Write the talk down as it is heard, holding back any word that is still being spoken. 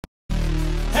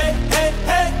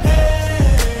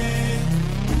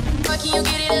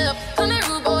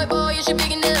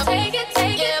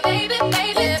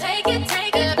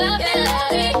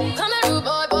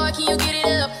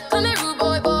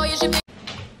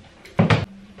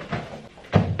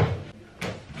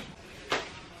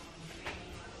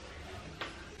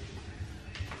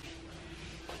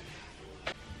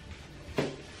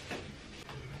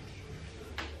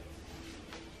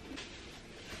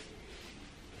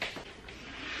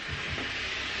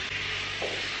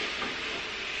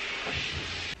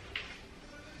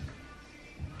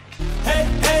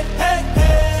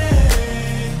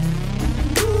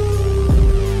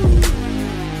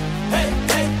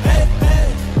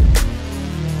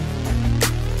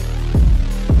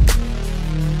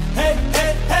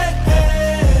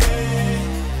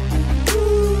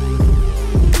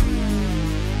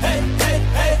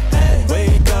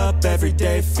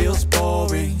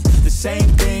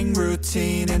thing,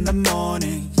 routine in the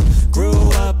morning.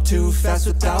 Grew up too fast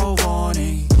without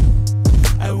warning,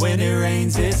 and when it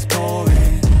rains it's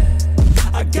pouring.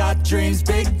 I got dreams,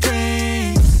 big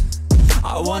dreams,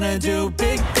 I wanna do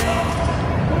big things.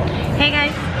 Hey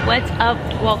guys, what's up?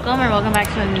 Welcome or welcome back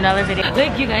to another video.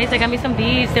 Look you guys, I got me some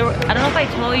beads. They were, I don't know if I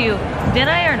told you, did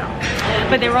I or no?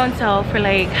 But they were on sale for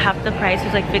like half the price. It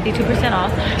was like 52%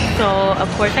 off. So of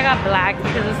course I got black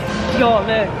because it's, yo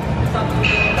look.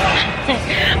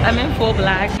 I'm in full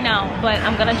black now, but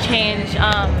I'm gonna change.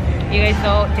 You guys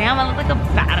know, damn, I look like a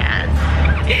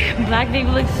badass. Black baby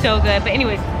looks so good. But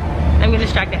anyways, I'm gonna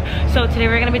distract it. So today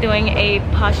we're gonna be doing a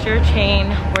posture chain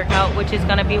workout, which is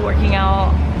gonna be working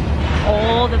out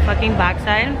all the fucking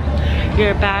backside,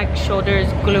 your back, shoulders,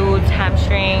 glutes,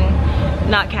 hamstring,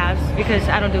 not calves because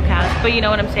I don't do calves, but you know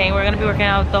what I'm saying. We're gonna be working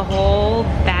out the whole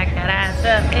back, that ass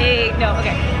up. Hey, no,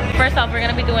 okay. First off, we're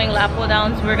gonna be doing lat pull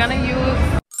downs. We're gonna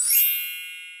use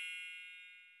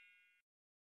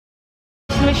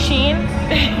this machine.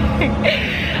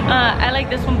 I like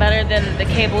this one better than the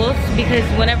cables because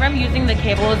whenever I'm using the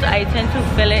cables, I tend to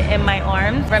feel it in my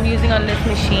arms. If I'm using on this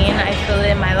machine, I feel it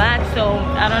in my lats. So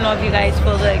I don't know if you guys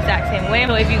feel the exact same way.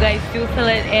 So if you guys do feel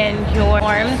it in your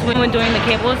arms when doing the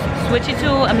cables, switch it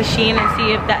to a machine and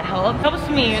see if that helps. Helps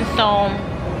me. So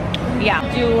yeah,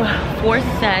 do 4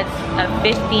 sets of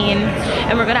 15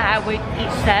 and we're gonna add weight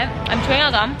each set. I'm chewing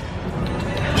on gum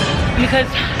because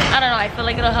I don't know, I feel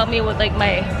like it'll help me with like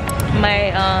my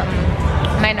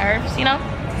nerves, you know?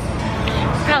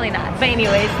 Probably not, but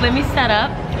anyways, let me set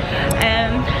up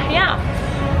and yeah.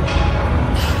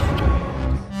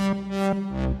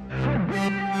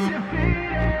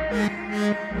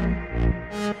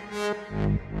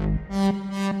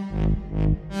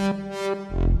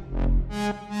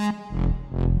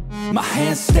 My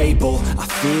hands stable, I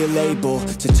feel able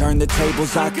to turn the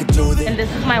tables, I could do this. And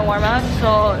this is my warm-up,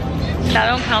 so that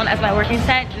don't count as my working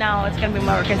set. Now it's gonna be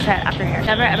my working set after here.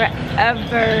 Never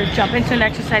ever jump into an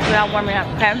exercise without warming up,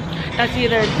 okay? That's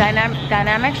either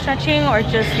dynamic stretching or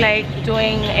just like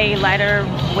doing a lighter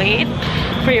weight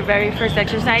for your very first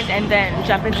exercise and then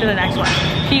jump into the next one.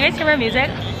 Can you guys hear my music?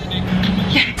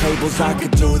 Tables, I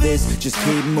could do this. Just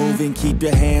keep moving, keep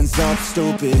your hands up,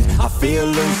 stupid. I feel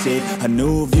lucid, a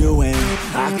new view, and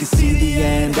I can see the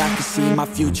end. I can see my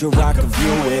future, I can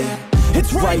view it.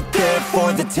 It's right there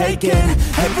for the taking.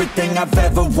 Everything I've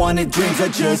ever wanted, dreams are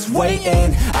just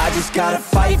waiting. I just gotta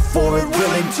fight for it,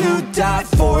 willing to die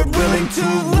for it, willing to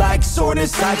like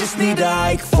soreness. I just need a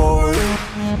hike for it.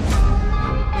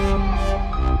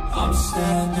 I'm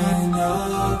standing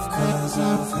up 'cause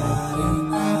I've had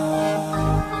enough.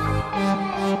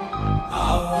 I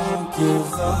won't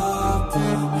give up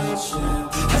on the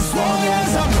champ. As long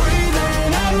as I'm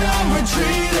breathing, I'm not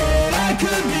retreating. I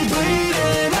could be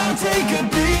bleeding, I'll take a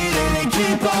beating and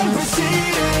keep on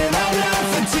proceeding. I'm not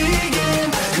fatiguing,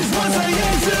 'cause once I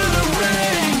enter the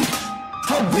ring,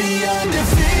 I'll be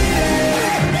undefeated.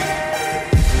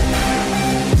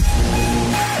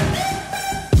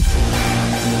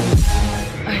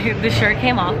 The shirt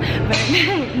came off, but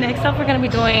next up we're gonna be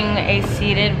doing a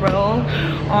seated row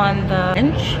on the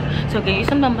bench. So get you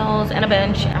some dumbbells and a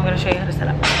bench. I'm gonna show you how to set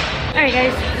up. All right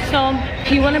guys, so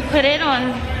you want to put it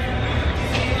on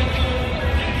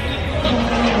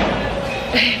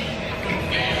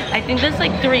I think there's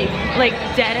like 3 like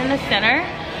dead in the center,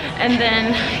 and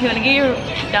then you want to get your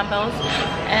dumbbells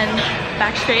and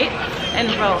back straight and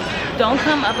row. Don't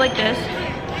come up like this,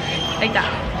 like that.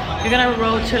 You're gonna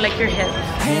roll to like your hips.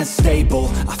 Hands stable,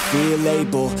 I feel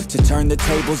able to turn the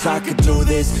tables, I could do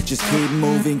this. Just keep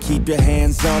moving, keep your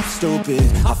hands up, stupid.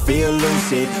 I feel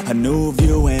lucid, a new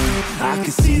view, and I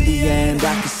can see the end.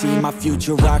 I can see my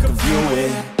future, I can view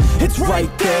it. It's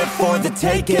right there for the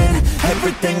taking.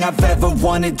 Everything I've ever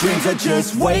wanted, dreams are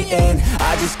just waiting.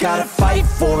 I just gotta fight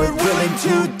for it, willing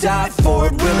to die for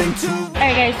it, willing to.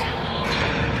 Alright guys,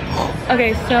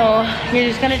 okay, so you're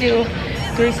just gonna do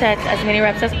 3 sets, as many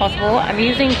reps as possible. I'm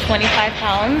using 25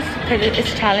 pounds because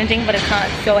it's challenging, but it's not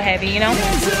so heavy, you know?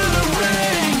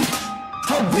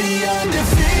 I'll be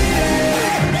undefeated.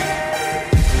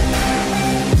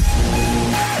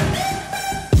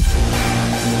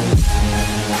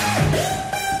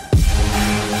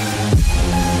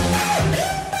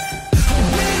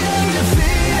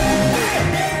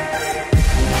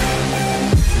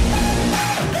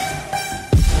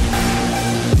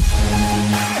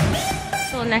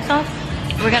 Next off,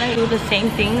 we're gonna do the same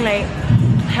thing, like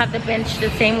have the bench the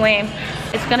same way.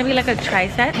 It's gonna be like a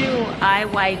tricep. Do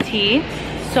IYT.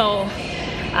 So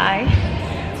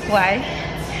IYT.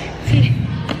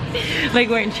 Like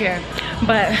we're in chair.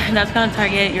 but that's gonna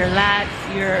target your lats,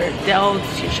 your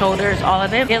delts, your shoulders, all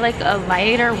of it. Get like a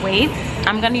lighter weight.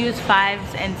 I'm gonna use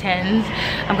 5s and 10s.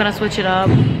 I'm gonna switch it up.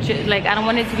 Like, I don't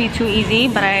want it to be too easy,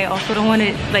 but I also don't want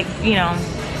it, like, you know,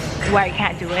 where I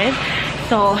can't do it.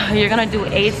 So you're gonna do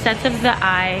 8 sets of the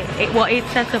I, 8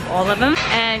 sets of all of them,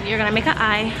 and you're gonna make an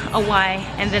I, a Y,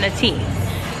 and then a T.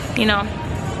 You know,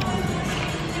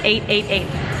 8, 8, 8.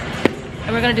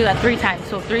 And we're gonna do that 3 times.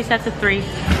 So 3 sets of 3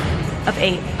 of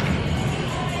 8.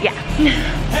 Yeah. Hey,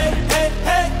 hey,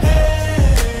 hey, hey.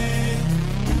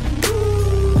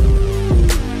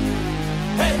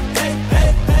 Hey, hey,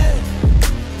 hey, hey.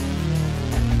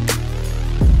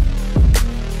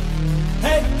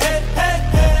 Hey, hey, hey,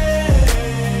 hey.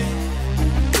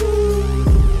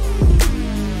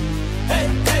 Hey,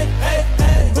 hey, hey,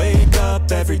 hey. Wake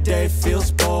up, every day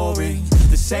feels boring.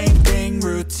 The same thing,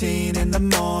 routine in the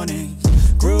morning.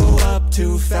 Grew up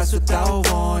too fast without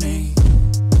warning.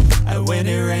 And when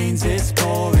it rains, it's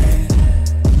pouring.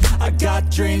 I got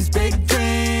dreams, big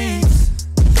dreams.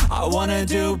 I wanna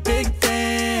do big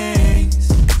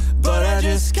things, but I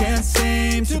just can't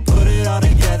seem to put it all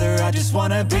together. I just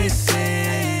wanna be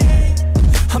seen.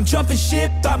 I'm jumping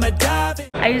ship, I'm a diving.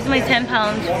 I used my 10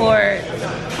 pounds for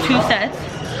 2 sets,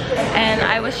 and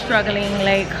I was struggling.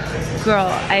 Like,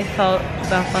 girl, I felt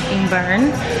the fucking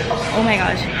burn. Oh my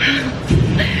gosh.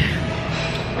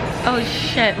 Oh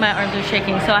shit, my arms are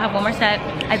shaking. So I have 1 more set.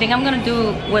 I think I'm gonna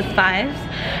do with 5s,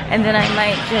 and then I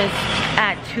might just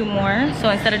add 2 more. So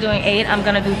instead of doing 8, I'm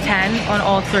gonna do 10 on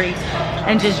all 3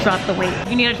 and just drop the weight. If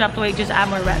you need to drop the weight, just add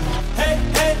more reps. Hey,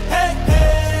 hey, hey, hey.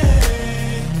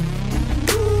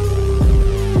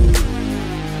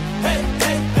 Hey,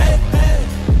 hey, hey, hey.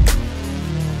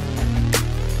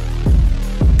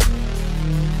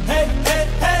 Hey, hey,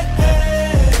 hey, hey.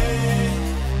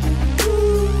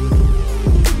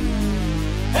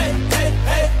 Hey, hey,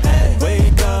 hey, hey.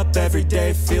 Wake up, every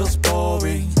day feels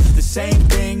boring. The same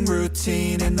thing,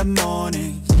 routine in the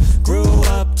morning. Grew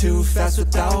up too fast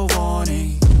without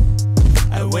warning.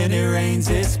 And when it rains,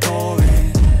 it's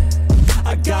pouring.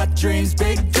 I got dreams,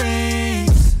 big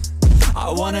dreams. I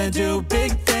wanna do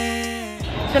big things.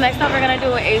 So next up, we're gonna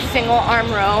do a single arm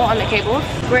row on the cables.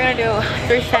 We're gonna do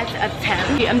 3 sets of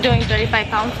 10. I'm doing 35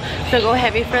 pounds, so go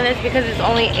heavy for this because it's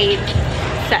only 8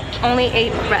 sets, only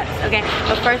 8 reps, okay?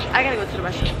 But first, I gotta go to the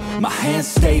restroom. My hand's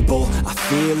stable, I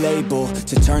feel able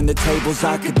to turn the tables,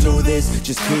 I could do this.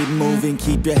 Just keep moving,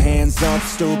 keep your hands up,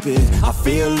 stupid. I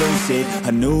feel lucid,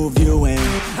 a new view, and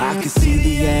I can see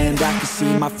the end, I can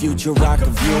see my future, I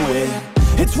can view it.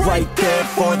 It's right there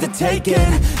for the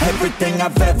taking. Everything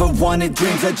I've ever wanted,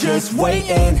 dreams are just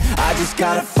waiting. I just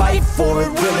gotta fight for it,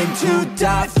 willing to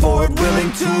die for it,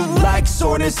 willing to like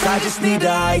soreness, I just need to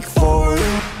hike for it.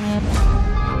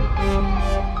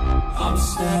 I'm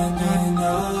standing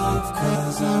up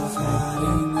 'cause I've had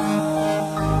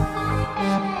enough.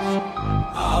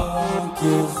 I won't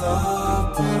give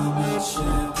up on the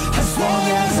chance. As long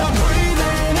as I'm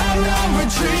breathing, I'm not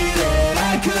retreating.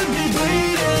 I could be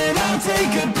bleeding, I'll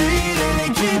take a beating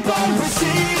and keep on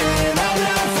proceeding. I'm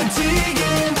not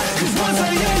fatiguing, 'cause once I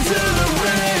enter the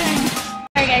ring.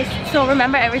 Alright guys, so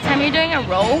remember, every time you're doing a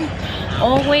row,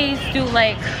 always do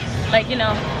like you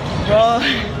know, row.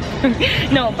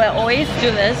 No, but always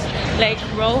do this, like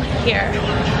row here,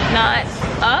 not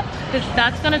up, because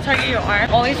that's gonna target your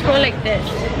arm. Always row like this,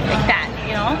 like that,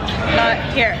 you know, not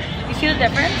here. You see the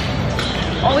difference?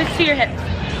 Always to your hips.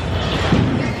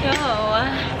 So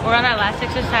we're on our last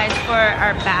exercise for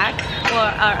our back, or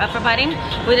our upper body.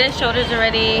 We did shoulders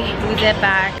already, we did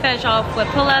back. Finish off with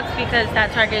pull-ups because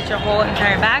that targets your whole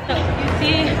entire back. So you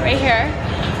see right here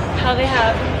how they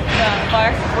have the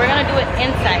bar. We're gonna do it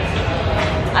inside.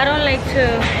 I don't like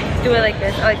to do it like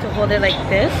this. I like to hold it like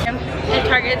this. It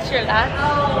targets your lats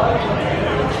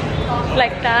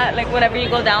like that, like whenever you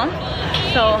go down.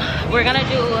 So we're gonna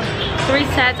do 3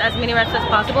 sets, as many reps as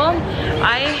possible.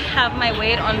 I have my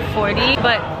weight on 40,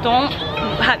 but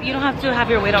you don't have to have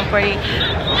your weight on 40.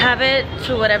 Have it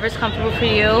to whatever's comfortable for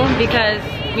you, because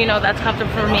you know that's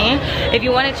comfortable for me. If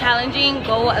you want it challenging,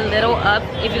 go a little up.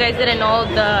 If you guys didn't know,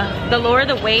 the lower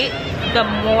the weight, the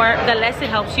less it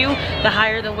helps you. The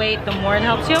higher the weight, the more it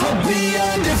helps you.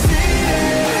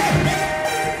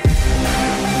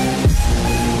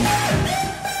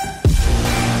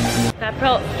 That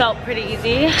felt pretty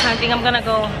easy. I think I'm gonna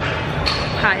go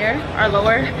higher or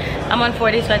lower. I'm on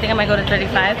 40, so I think I might go to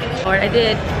 35. Or I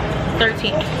did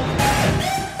 13.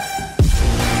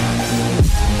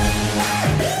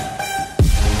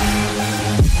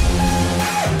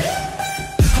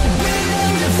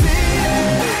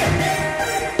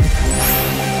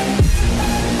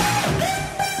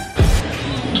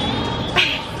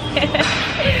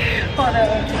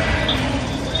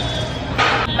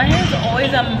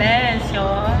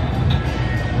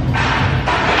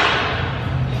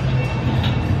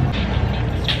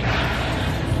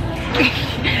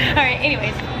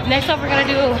 Next up, we're gonna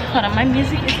do, hold on, my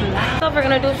music is loud. Next up, we're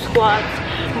gonna do squats,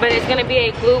 but it's gonna be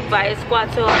a glute bias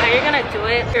squat. So how you're gonna do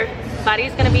it, your body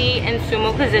is gonna be in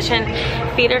sumo position,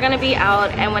 feet are gonna be out,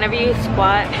 and whenever you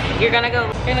squat, you're gonna go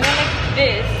like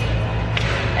this,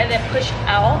 and then push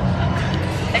out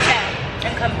like that,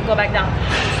 and go back down.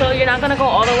 So you're not gonna go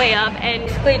all the way up, and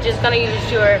basically just gonna use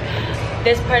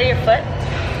this part of your foot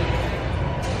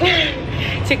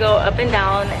to go up and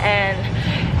down, and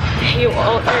you're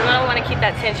gonna want to keep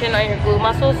that tension on your glute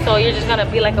muscles. So you're just gonna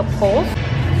be like a pulse.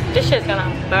 This shit's gonna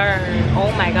burn.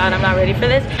 Oh my god, I'm not ready for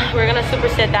this. We're gonna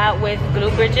superset that with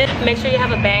glute bridges. Make sure you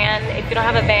have a band. If you don't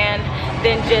have a band,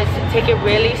 then just take it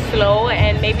really slow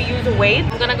and maybe use a weight.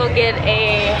 I'm gonna go get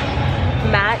a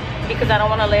mat because I don't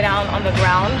want to lay down on the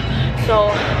ground. So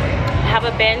have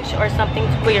a bench or something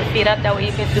to put your feet up. That way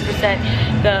you can superset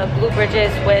the glute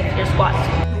bridges with your squats.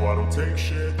 No, I don't take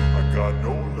shit. I got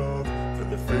no love for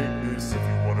the fakeness. If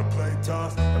you wanna play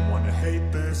tough and wanna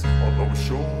hate this, I'll always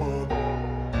show up.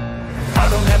 I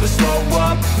don't ever slow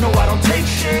up, no I don't take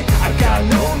shit. I got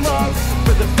no love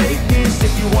for the fakeness.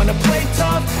 If you wanna play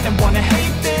tough and wanna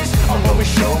hate this, I'll always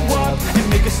show up and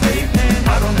make a statement.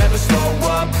 I don't ever slow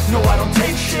up, no I don't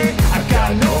take shit. I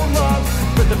got no love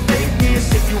for the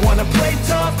fakeness. If you wanna play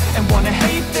tough and wanna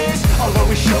hate this, I'll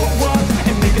always show up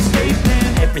and make a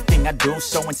statement. Everything I do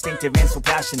so instinctive and so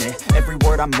passionate. Every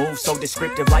word I move so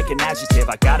descriptive like an adjective.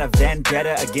 I got a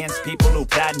vendetta against people who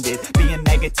patented being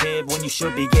negative when you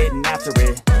should be getting after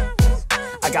it.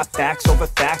 I got facts over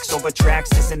tracks,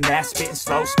 this and that. Spitting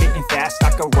slow, spitting fast.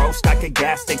 I could roast, I could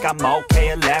gas. Think I'm okay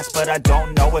at last, but I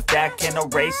don't know if that can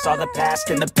erase all the past.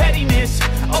 And the pettiness,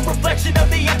 a reflection of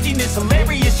the emptiness.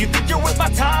 Hilarious, you think you're worth my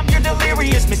time, you're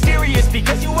delirious. Mysterious,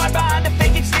 because you hide behind a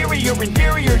fake exterior.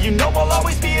 Inferior, you know I'll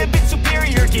always be a bit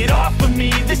superior. Get off of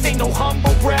me, this ain't no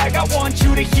humble brag. I want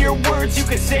you to hear words, you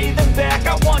can say them back.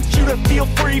 I want you to feel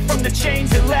free from the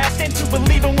chains at last, and to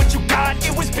believe in what you got,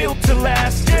 it was built to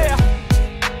last, yeah.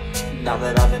 Now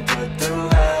that I've been put through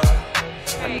hell.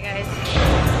 Hey guys,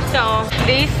 so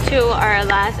these two are our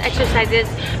last exercises.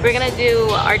 We're gonna do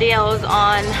RDLs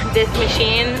on this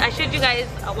machine. I showed you guys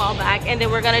a while back, and then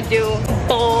we're gonna do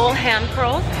full hand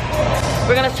curls.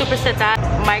 We're gonna superset that.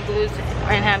 My glutes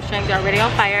and hamstrings are already on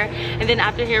fire, and then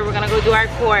after here we're gonna go do our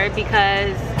core,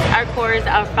 because our core is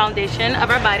our foundation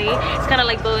of our body. It's kind of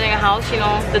like building a house, you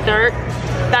know, the dirt.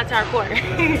 That's our core.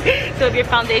 So if your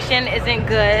foundation isn't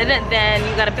good, then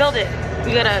you gotta build it.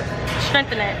 You gotta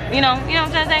strengthen it. You know what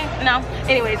I'm trying to say? No.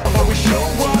 Anyways. I'll always show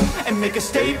up and make a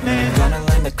statement. Gonna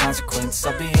learn the consequence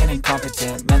of being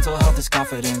incompetent. Mental health is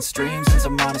confidence, dreams into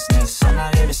modestness. I'm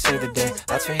not here to save the day,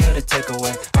 that's for you to take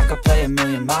away. I could play a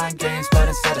million mind games, but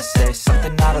instead I say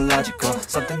something not illogical,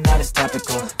 something that is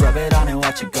topical. Rub it on and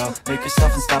watch it go. Make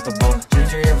yourself unstoppable.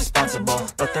 Dreams are irresponsible,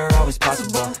 but they're always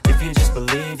possible. If you just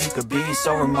believe, you could be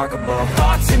so remarkable.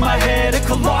 Thoughts in my head, a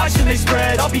collage and they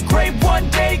spread. I'll be great one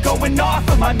day, going off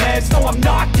of my meds. No, I'm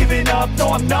not giving up, no,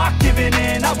 I'm not giving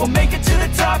in. I will make it to the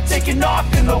top, taking off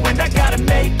in the wind. I gotta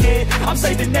make it, I'm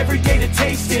saving every day to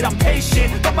taste it. I'm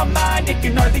patient, but my mind, it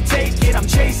can hardly take it. I'm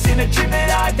chasing a dream that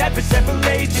I've had for several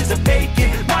ages. A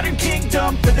vacant, modern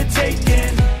kingdom for the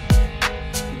taking.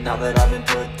 Now that I've been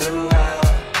put through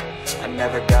hell, I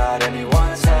never got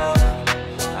anyone's help.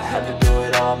 I had to do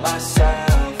it all myself.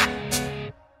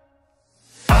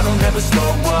 I don't ever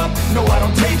slow up, no I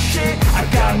don't take shit. I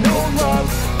got no love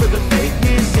for the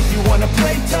fakeness. If you wanna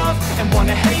play tough and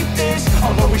wanna hate this,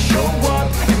 I'll always show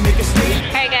up and make a statement.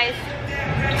 Hey guys,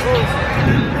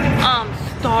 ooh, I'm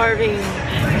starving,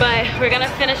 but we're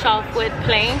gonna finish off with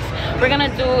planks. We're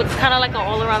gonna do kind of like an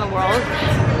all around the world.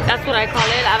 That's what I call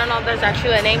it. I don't know if there's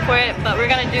actually a name for it, but we're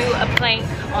gonna do a plank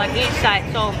on each side.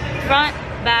 So front,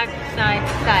 back, side,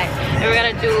 side. And we're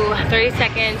gonna do 30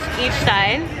 seconds each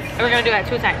side. And we're gonna do it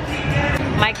 2 times.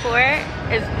 My core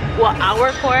is, well,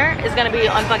 our core is gonna be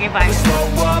on fucking fire.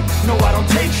 Slow up, no I don't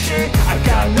take shit. I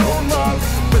got no love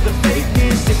for the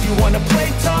fakeness. If you wanna play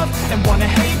tough and wanna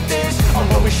hate this, I'll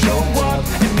always show up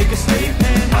and make a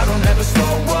statement. I don't ever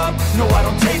slow up, no I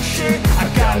don't take shit. I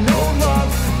got no love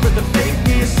for the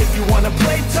fakeness. If you wanna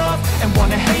play tough and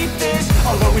wanna hate this,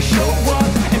 I'll always show up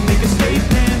and make a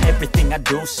statement. Everything I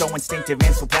do so instinctive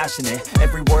and so passionate.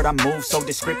 Every word I move so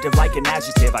descriptive like an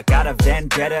adjective. I got a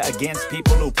vendetta against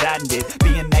people who patented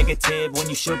being negative when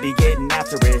you should be getting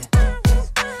after it.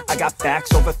 I got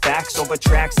facts over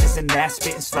tracks, this and that.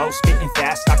 Spitting slow, spitting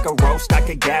fast. I could roast, I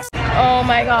could gas. Oh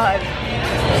my god.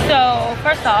 So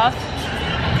first off,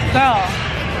 girl,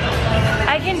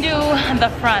 I can do the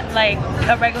front like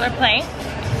a regular plank.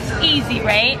 Easy,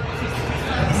 right?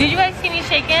 Did you guys see me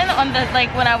shaking on the,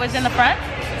 like when I was in the front?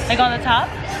 Like on the top?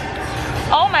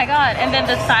 Oh my god. And then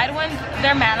the side ones,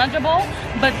 they're manageable,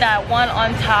 but that one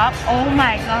on top, oh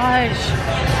my gosh,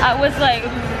 I was like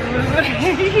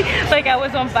like I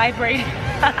was on vibrate.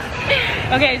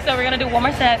 Okay, so we're gonna do one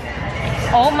more set.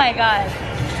 Oh my god,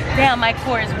 damn, my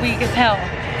core is weak as hell.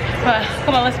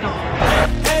 Come on, let's go.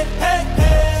 Hey, hey,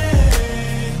 hey.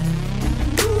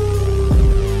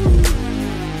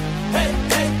 Hey,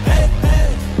 hey, hey, hey.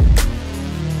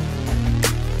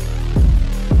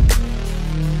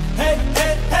 Hey,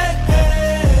 hey, hey, hey.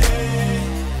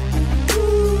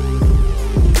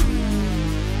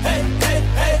 Hey, hey,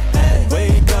 hey, hey.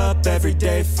 Wake up every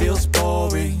day, feels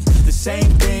boring. The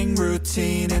same thing,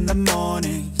 routine in the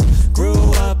morning.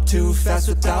 Grew up too fast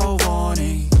without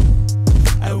warning.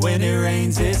 And when it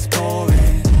rains, it's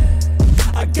pouring.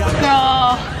 I got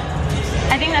Girl,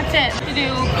 I think that's it. To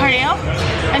do cardio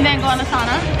and then go on the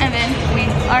sauna, and then we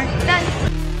are done.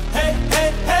 Hey,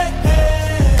 hey, hey, hey.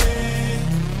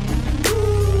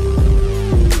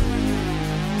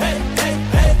 Hey, hey,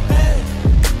 hey, hey.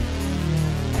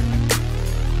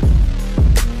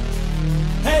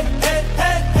 Hey, hey,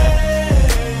 hey, hey.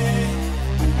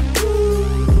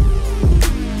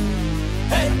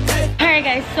 Alright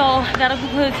guys, so that'll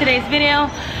conclude today's video.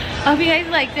 I hope you guys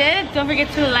liked it. Don't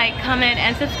forget to like, comment,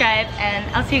 and subscribe, and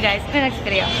I'll see you guys in the next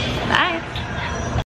video. Bye!